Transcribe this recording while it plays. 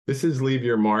This is Leave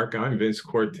Your Mark. I'm Vince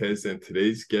Cortez, and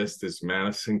today's guest is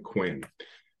Madison Quinn.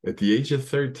 At the age of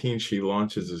 13, she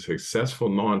launches a successful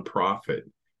nonprofit.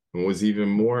 And what's even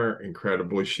more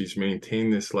incredible, she's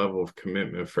maintained this level of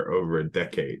commitment for over a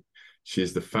decade. She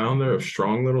is the founder of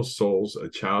Strong Little Souls, a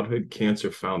childhood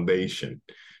cancer foundation.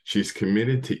 She's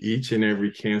committed to each and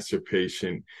every cancer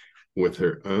patient with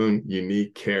her own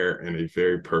unique care in a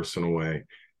very personal way.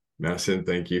 Madison,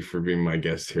 thank you for being my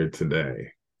guest here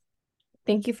today.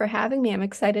 Thank you for having me. I'm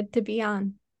excited to be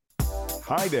on.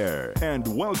 Hi there,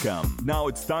 and welcome. Now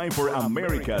it's time for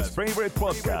America's favorite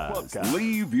podcast,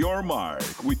 Leave Your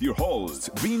Mark, with your host,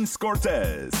 Vince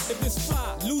Cortez. If it's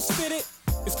fly, loose fitted,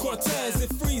 it's Cortez. If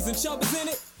freezing, chubbers in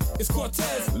it, it's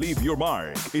Cortez. Leave Your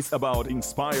Mark is about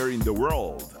inspiring the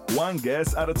world, one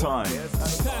guest at a time.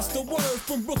 Pass the word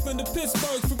from Brooklyn to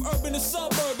Pittsburgh, from urban to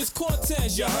suburb, it's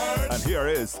Cortez, you heard? And here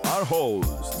is our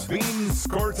host, Vince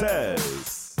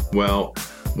Cortez. Well,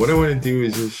 what I want to do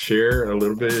is just share a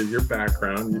little bit of your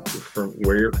background, from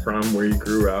where you're from, where you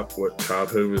grew up, what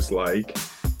childhood was like,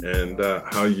 and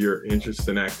how your interest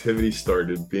in activity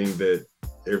started, being that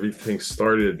everything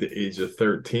started at the age of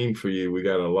 13 for you. We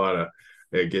got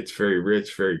it gets very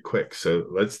rich very quick. So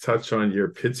let's touch on your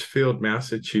Pittsfield,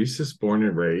 Massachusetts, born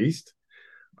and raised.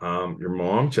 Your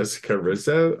mom, Jessica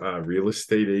Rizzo, a real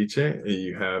estate agent, and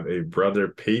you have a brother,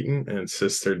 Peyton, and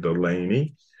sister,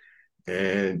 Delaney.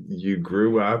 And you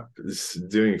grew up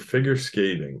doing figure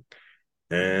skating.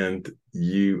 And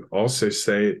you also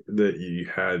say that you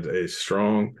had a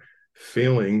strong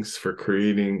feelings for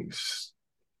creating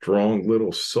strong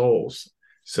little souls.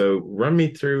 So run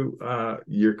me through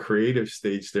your creative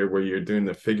stage there where you're doing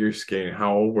the figure skating.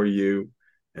 How old were you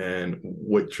and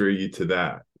what drew you to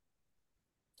that?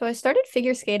 So I started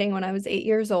figure skating when I was 8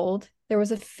 years old. There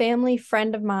was a family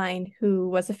friend of mine who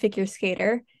was a figure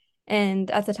skater. And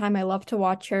at the time, I loved to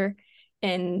watch her,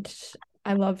 and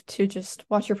I loved to just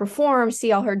watch her perform,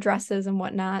 see all her dresses and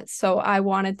whatnot. So I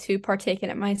wanted to partake in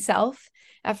it myself.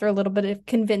 After a little bit of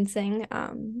convincing,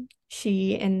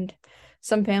 she and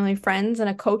some family friends and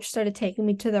a coach started taking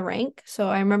me to the rink. So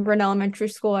I remember in elementary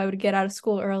school, I would get out of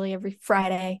school early every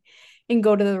Friday and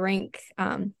go to the rink.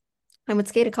 I would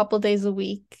skate a couple of days a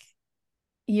week,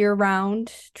 year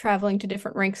round, traveling to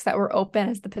different rinks that were open,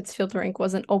 as the Pittsfield rink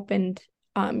wasn't opened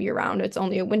year round. It's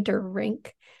only a winter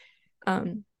rink.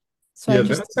 It's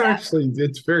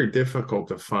very difficult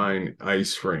to find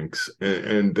ice rinks,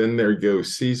 and then there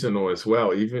goes seasonal as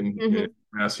well, even in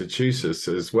Massachusetts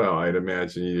as well. I'd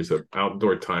imagine you use the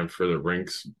outdoor time for the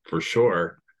rinks for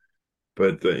sure,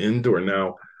 but the indoor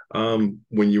now.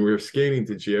 When you were skating,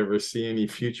 did you ever see any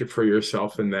future for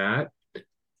yourself in that?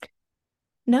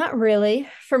 Not really.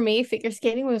 For me, figure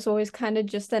skating was always kind of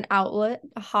just an outlet,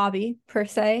 a hobby per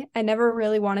se. I never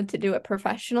really wanted to do it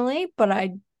professionally, but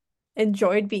I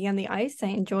enjoyed being on the ice. I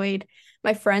enjoyed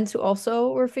my friends who also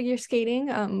were figure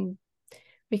skating.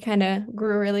 We kind of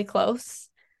grew really close,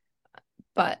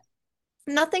 but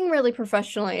nothing really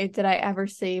professionally did I ever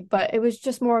see, but it was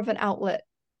just more of an outlet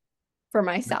for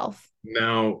myself.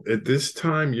 Now, at this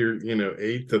time, you're,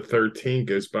 8 to 13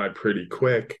 goes by pretty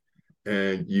quick.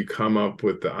 And you come up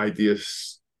with the idea,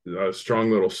 strong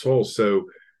little soul. So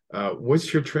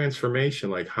what's your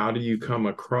transformation? Like, how do you come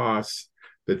across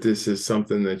that this is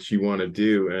something that you want to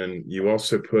do? And you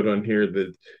also put on here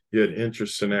that you had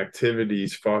interest in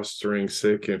activities fostering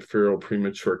sick and feral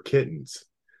premature kittens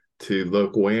to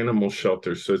local animal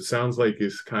shelters. So it sounds like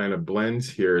it's kind of blends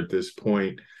here at this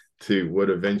point to what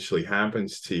eventually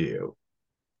happens to you.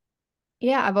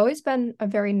 Yeah, I've always been a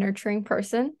very nurturing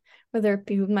person, whether it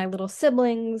be with my little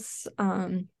siblings,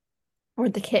 or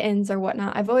the kittens or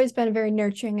whatnot. I've always been very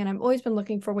nurturing, and I've always been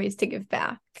looking for ways to give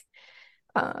back.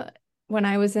 When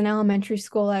I was in elementary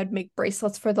school, I would make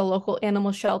bracelets for the local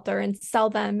animal shelter and sell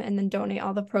them, and then donate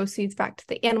all the proceeds back to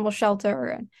the animal shelter,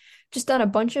 and just done a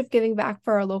bunch of giving back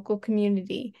for our local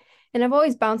community. And I've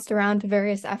always bounced around to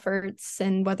various efforts,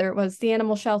 and whether it was the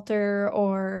animal shelter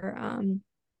or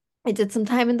I did some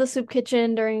time in the soup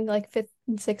kitchen during like 5th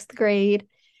and 6th grade.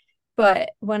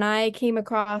 But when I came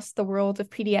across the world of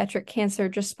pediatric cancer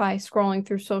just by scrolling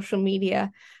through social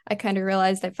media, I kind of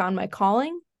realized I found my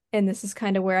calling, and this is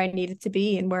kind of where I needed to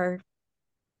be and where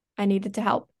I needed to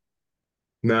help.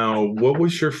 Now, what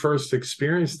was your first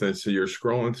experience then? So you're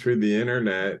scrolling through the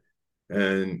internet,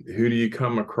 and who do you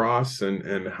come across,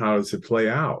 and how does it play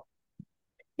out?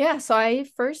 Yeah, so I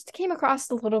first came across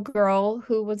a little girl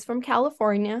who was from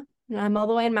California, and I'm all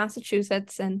the way in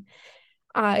Massachusetts, and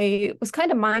I was kind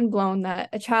of mind blown that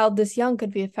a child this young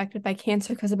could be affected by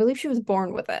cancer, because I believe she was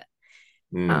born with it.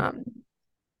 Mm.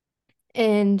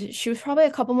 And she was probably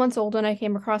a couple months old when I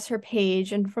came across her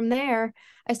page. And from there,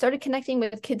 I started connecting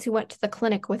with kids who went to the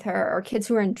clinic with her or kids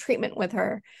who were in treatment with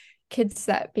her, kids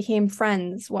that became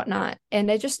friends, whatnot.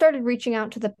 And I just started reaching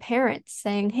out to the parents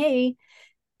saying, hey,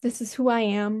 this is who I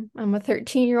am. I'm a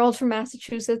 13-year-old from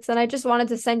Massachusetts, and I just wanted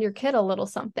to send your kid a little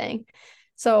something.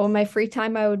 So in my free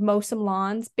time, I would mow some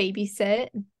lawns, babysit,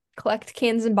 collect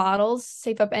cans and bottles,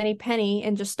 save up any penny,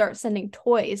 and just start sending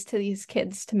toys to these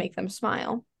kids to make them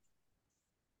smile.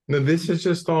 Now, this is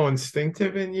just all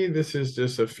instinctive in you. This is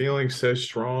just a feeling so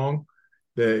strong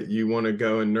that you want to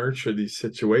go and nurture these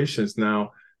situations.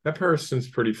 Now, that person's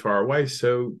pretty far away.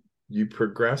 So you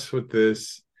progress with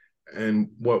this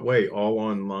in what way? All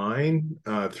online,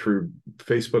 through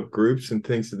Facebook groups and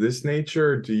things of this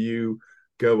nature? Or do you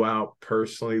go out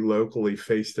personally, locally,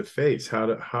 face to face?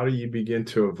 How do you begin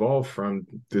to evolve from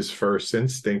this first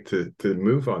instinct to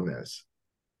move on this?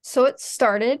 So it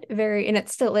started and it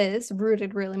still is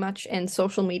rooted really much in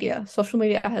social media. Social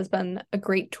media has been a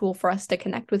great tool for us to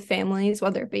connect with families,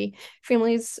 whether it be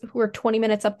families who are 20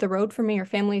 minutes up the road from me or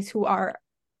families who are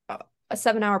a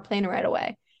 7-hour plane ride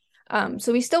away.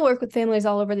 So we still work with families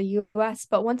all over the US,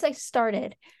 but once I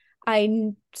started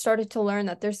to learn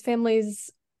that there's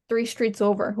families 3 streets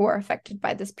over who are affected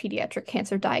by this pediatric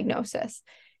cancer diagnosis.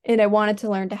 And I wanted to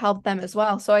learn to help them as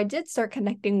well. So I did start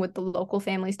connecting with the local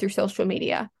families through social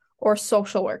media or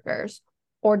social workers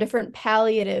or different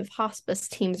palliative hospice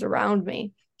teams around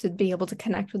me to be able to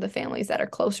connect with the families that are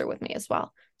closer with me as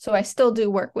well. So I still do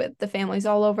work with the families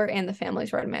all over and the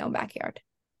families right in my own backyard.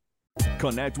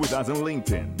 Connect with us on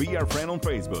LinkedIn. Be our friend on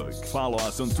Facebook. Follow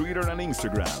us on Twitter and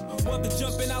Instagram. Whether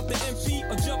jumping out the MP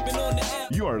or jumping on the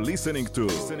app. You are listening to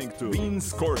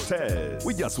Vince Cortez.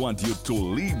 We just want you to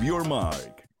leave your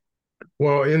mark.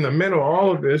 Well, in the middle of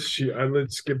all of this,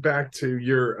 let's get back to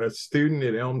you're a student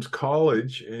at Elms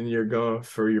College and you're going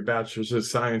for your Bachelor's of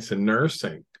Science in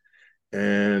Nursing.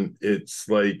 And it's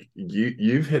like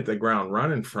you've hit the ground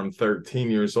running from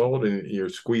 13 years old and you're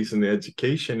squeezing the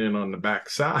education in on the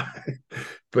backside.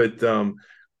 But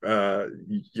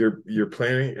you're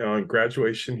planning on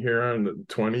graduation here on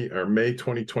the May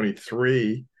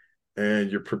 2023,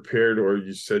 and you're prepared, or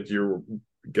you said you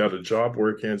got a job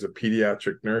working as a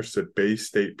pediatric nurse at Bay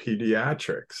State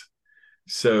Pediatrics.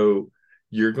 So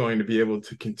you're going to be able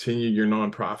to continue your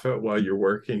nonprofit while you're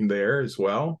working there as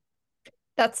well?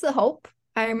 That's the hope.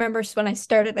 I remember when I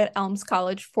started at Elms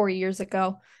College 4 years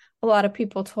ago, a lot of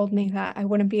people told me that I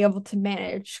wouldn't be able to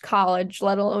manage college,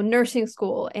 let alone nursing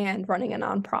school and running a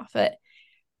nonprofit.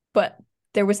 But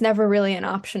there was never really an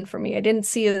option for me. I didn't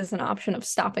see it as an option of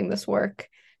stopping this work.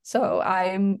 So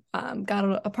I got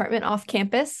an apartment off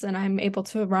campus and I'm able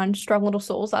to run Strong Little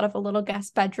Souls out of a little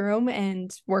guest bedroom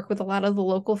and work with a lot of the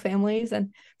local families.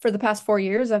 And for the past 4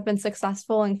 years, I've been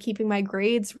successful in keeping my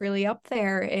grades really up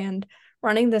there and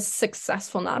running this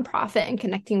successful nonprofit and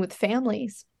connecting with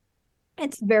families.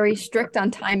 It's very strict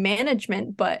on time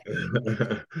management, but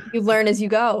you learn as you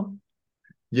go.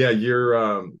 Yeah,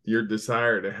 your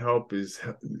desire to help is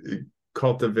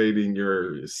cultivating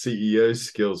your CEO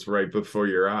skills right before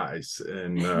your eyes.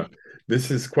 And this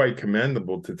is quite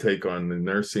commendable to take on the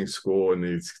nursing school and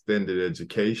the extended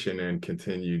education and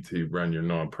continue to run your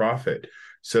nonprofit.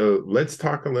 So let's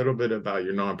talk a little bit about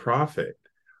your nonprofit.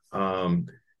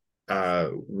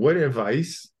 What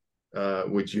advice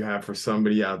would you have for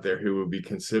somebody out there who would be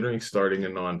considering starting a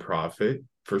nonprofit,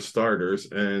 for starters?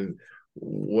 And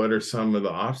what are some of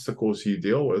the obstacles you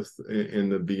deal with in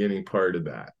the beginning part of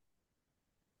that?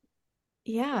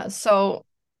 Yeah, so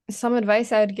some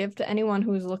advice I would give to anyone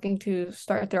who's looking to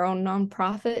start their own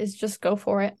nonprofit is just go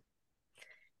for it.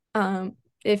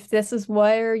 If this is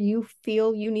where you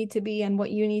feel you need to be and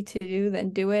what you need to do, then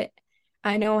do it.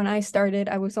 I know when I started,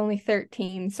 I was only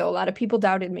 13, so a lot of people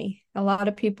doubted me. A lot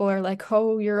of people are like,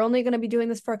 oh, you're only going to be doing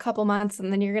this for a couple months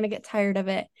and then you're going to get tired of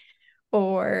it.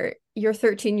 Or you're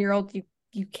 13-year-old,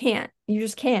 you can't. You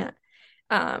just can't.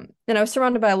 And I was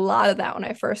surrounded by a lot of that when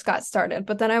I first got started.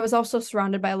 But then I was also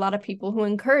surrounded by a lot of people who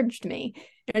encouraged me.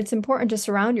 And it's important to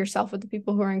surround yourself with the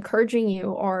people who are encouraging you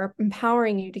or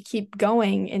empowering you to keep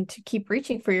going and to keep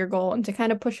reaching for your goal and to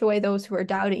kind of push away those who are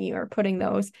doubting you or putting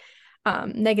those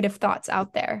negative thoughts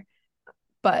out there.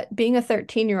 But being a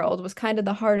 13-year-old was kind of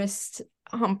the hardest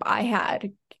hump I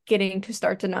had getting to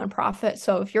start the nonprofit.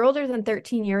 So if you're older than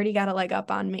 13, you already got a leg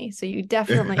up on me. So you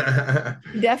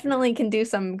definitely can do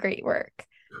some great work.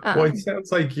 Well, it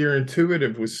sounds like your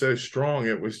intuitive was so strong.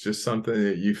 It was just something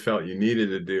that you felt you needed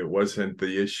to do. It wasn't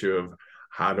the issue of,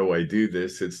 how do I do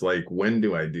this? It's like, when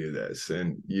do I do this?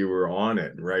 And you were on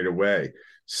it right away.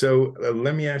 So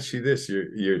let me ask you this.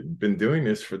 You've been doing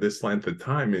this for this length of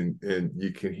time, and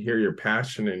you can hear your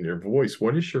passion in your voice.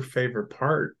 What is your favorite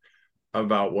part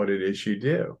about what it is you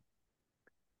do?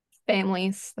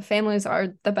 Families. The families are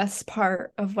the best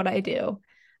part of what I do.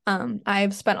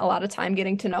 I've spent a lot of time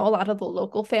getting to know a lot of the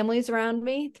local families around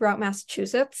me throughout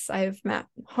Massachusetts. I've met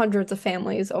hundreds of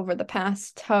families over the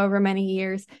past however many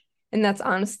years, and that's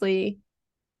honestly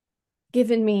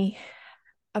given me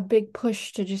a big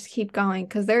push to just keep going,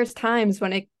 because there's times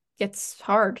when it gets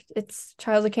hard.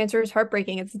 Childhood cancer is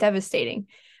heartbreaking. It's devastating.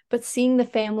 But seeing the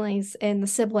families and the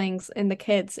siblings and the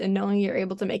kids and knowing you're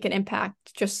able to make an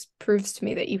impact just proves to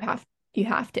me that you have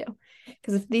to.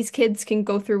 Because if these kids can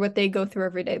go through what they go through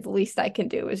every day, the least I can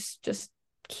do is just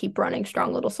keep running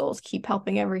Strong Little Souls, keep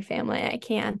helping every family I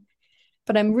can.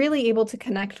 But I'm really able to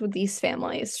connect with these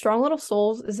families. Strong Little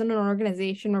Souls isn't an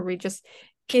organization where we just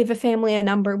give a family a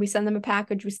number, we send them a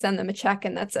package, we send them a check,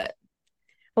 and that's it.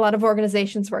 A lot of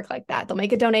organizations work like that. They'll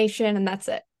make a donation and that's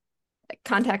it.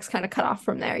 Contacts kind of cut off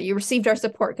from there. You received our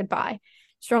support, goodbye.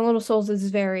 Strong Little Souls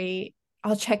is very,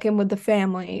 I'll check in with the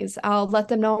families. I'll let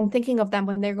them know I'm thinking of them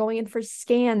when they're going in for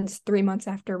scans 3 months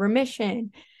after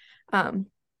remission. I'll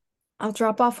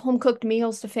drop off home cooked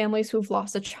meals to families who've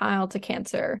lost a child to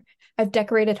cancer. I've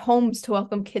decorated homes to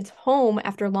welcome kids home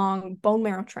after long bone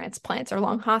marrow transplants or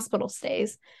long hospital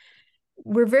stays.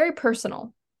 We're very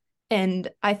personal. And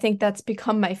I think that's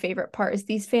become my favorite part, is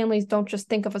these families don't just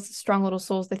think of us as Strong Little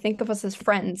Souls. They think of us as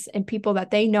friends and people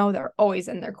that they know that are always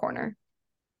in their corner.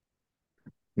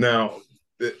 Now,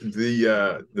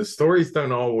 the stories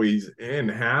don't always end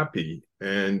happy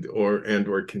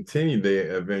or continue. They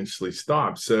eventually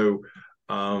stop. So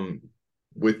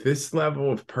with this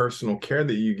level of personal care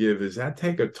that you give, does that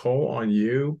take a toll on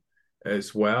you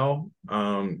as well?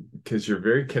 Because you're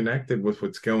very connected with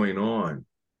what's going on.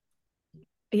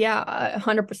 Yeah,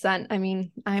 100%. I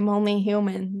mean, I'm only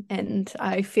human and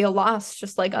I feel lost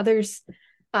just like others.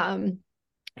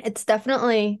 It's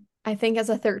definitely, I think as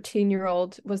a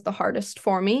 13-year-old was the hardest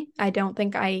for me. I don't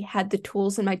think I had the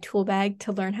tools in my tool bag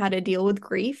to learn how to deal with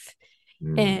grief.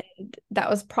 And that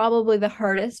was probably the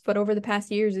hardest. But over the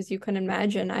past years, as you can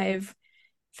imagine, I've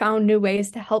found new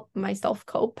ways to help myself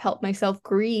cope, help myself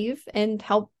grieve, and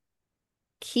help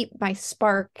keep my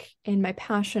spark and my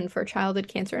passion for childhood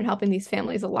cancer and helping these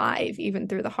families alive, even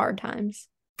through the hard times.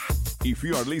 If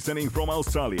you are listening from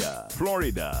Australia,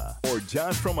 Florida, or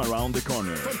just from around the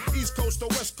corner, From East Coast to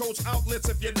West Coast outlets,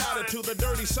 if you're not to the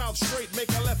dirty South straight, make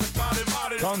a left and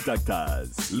body. contact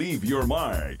us. Leave your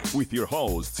mark with your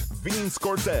host, Vince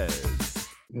Cortez.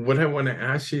 What I want to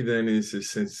ask you then is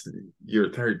since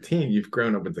you're 13, you've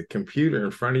grown up with the computer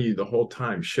in front of you the whole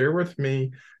time. Share with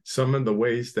me some of the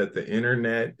ways that the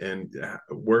internet and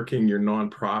working your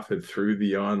nonprofit through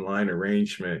the online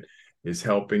arrangement is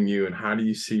helping you, and how do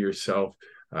you see yourself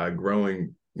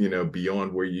growing,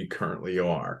 beyond where you currently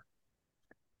are?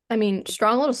 I mean,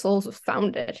 Strong Little Souls was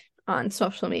founded on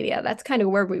social media. That's kind of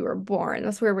where we were born.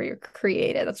 That's where we were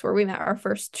created. That's where we met our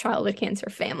first childhood cancer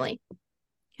family.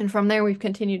 And from there, we've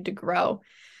continued to grow.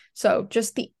 So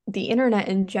just the internet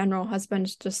in general has been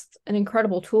just an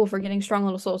incredible tool for getting Strong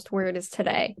Little Souls to where it is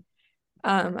today.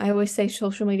 I always say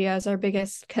social media is our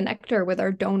biggest connector with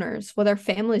our donors, with our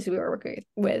families we work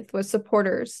with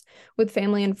supporters, with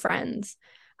family and friends.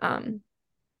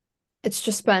 It's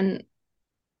just been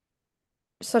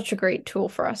such a great tool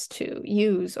for us to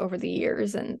use over the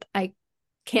years. And I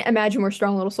can't imagine where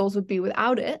Strong Little Souls would be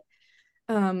without it.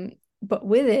 But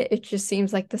with it, it just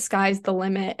seems like the sky's the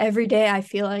limit. Every day I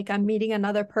feel like I'm meeting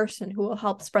another person who will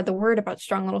help spread the word about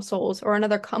Strong Little Souls, or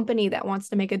another company that wants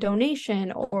to make a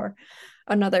donation, or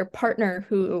another partner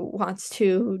who wants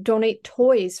to donate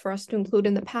toys for us to include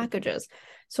in the packages.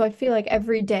 So I feel like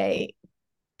every day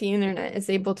the internet is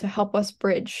able to help us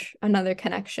bridge another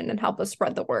connection and help us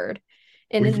spread the word.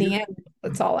 And in the end,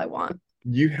 that's all I want.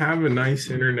 You have a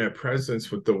nice internet presence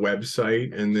with the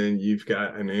website, and then you've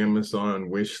got an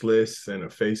Amazon wish list and a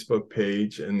Facebook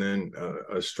page, and then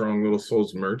a Strong Little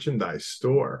Souls merchandise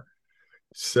store.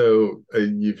 So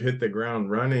you've hit the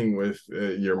ground running with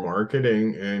your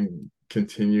marketing and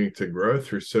continuing to grow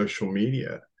through social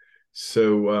media.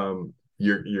 So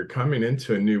you're coming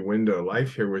into a new window of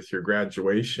life here with your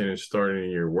graduation and starting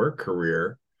your work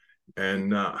career.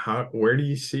 And where do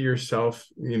you see yourself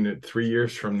 3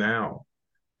 years from now,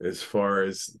 as far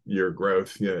as your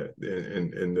growth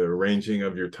in the arranging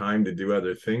of your time to do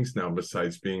other things now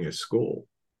besides being at school?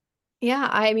 Yeah,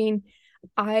 I mean,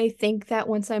 I think that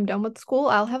once I'm done with school,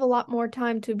 I'll have a lot more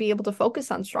time to be able to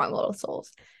focus on Strong Little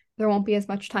Souls. there won't be as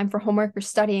much time for homework or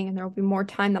studying, and there will be more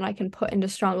time that I can put into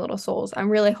Strong Little Souls. I'm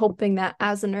really hoping that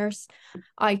as a nurse,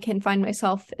 I can find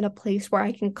myself in a place where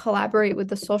I can collaborate with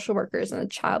the social workers in the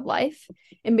child life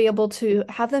and be able to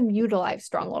have them utilize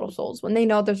Strong Little Souls. When they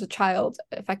know there's a child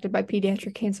affected by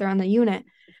pediatric cancer on the unit,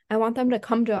 I want them to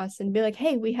come to us and be like,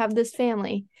 hey, we have this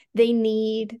family. They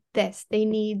need this. They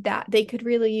need that. They could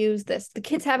really use this. The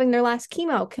kid's having their last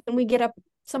chemo. Can we get up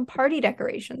some party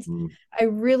decorations? I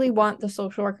really want the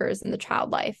social workers in the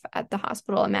child life at the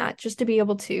hospital I'm at just to be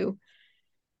able to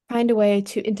find a way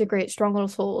to integrate Strong Little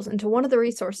Souls into one of the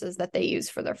resources that they use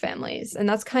for their families. And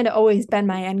that's kind of always been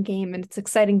my end game. And it's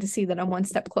exciting to see that I'm one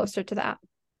step closer to that.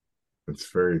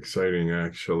 That's very exciting,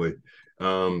 actually.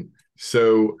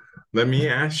 So let me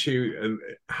ask you,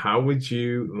 how would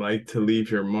you like to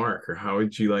leave your mark, or how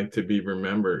would you like to be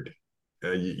remembered?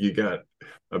 You got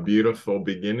a beautiful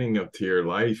beginning up to your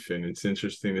life, and it's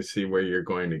interesting to see where you're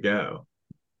going to go.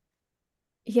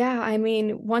 Yeah, I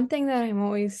mean, one thing that I'm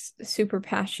always super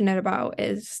passionate about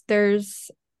is there's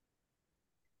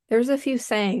a few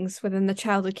sayings within the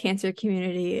childhood cancer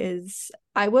community is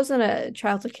I wasn't a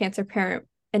childhood cancer parent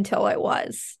until I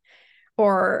was,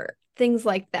 or things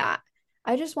like that.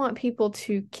 I just want people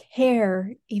to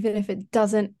care even if it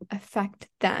doesn't affect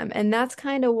them. And that's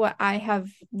kind of what I have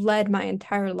led my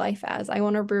entire life as. I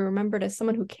want to be remembered as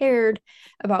someone who cared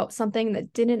about something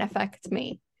that didn't affect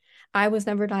me. I was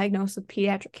never diagnosed with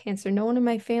pediatric cancer. No one in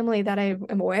my family that I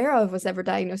am aware of was ever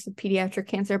diagnosed with pediatric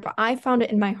cancer, but I found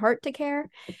it in my heart to care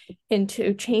and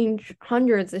to change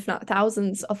hundreds, if not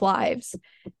thousands, of lives.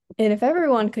 And if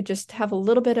everyone could just have a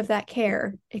little bit of that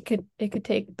care, it could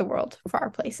take the world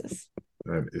far places.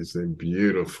 That is a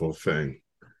beautiful thing.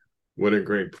 What a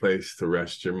great place to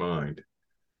rest your mind.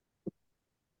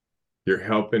 You're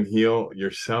helping heal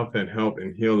yourself and help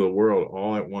and heal the world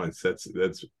all at once. That's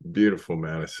beautiful,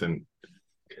 Madison.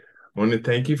 I want to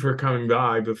thank you for coming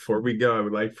by. Before we go, I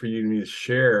would like for you to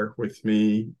share with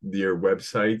me your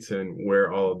websites and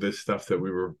where all of this stuff that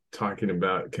we were talking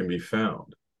about can be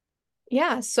found.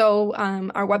 Yeah, so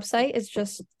our website is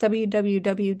just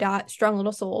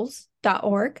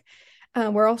www.stronglittlesouls.org.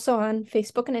 We're also on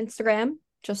Facebook and Instagram,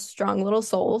 just Strong Little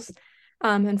Souls.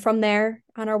 And from there,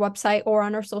 on our website or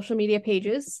on our social media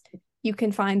pages, you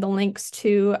can find the links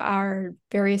to our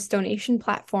various donation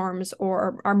platforms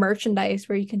or our merchandise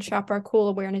where you can shop our cool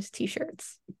awareness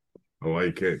t-shirts. I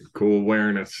like it. Cool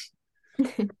awareness.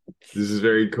 This is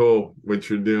very cool what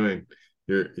you're doing.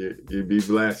 You'd be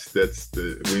blessed.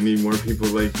 We need more people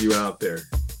like you out there.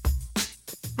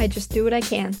 I just do what I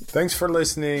can. Thanks for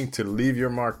listening to Leave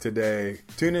Your Mark today.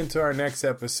 Tune into our next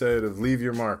episode of Leave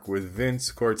Your Mark with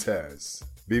Vince Cortez.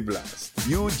 Be blessed.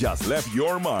 You just left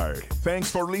your mark.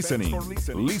 Thanks for listening.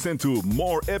 Listen to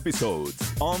more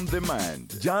episodes on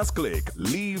demand. Just click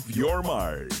Leave Your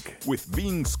Mark with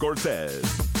Vince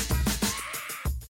Cortez.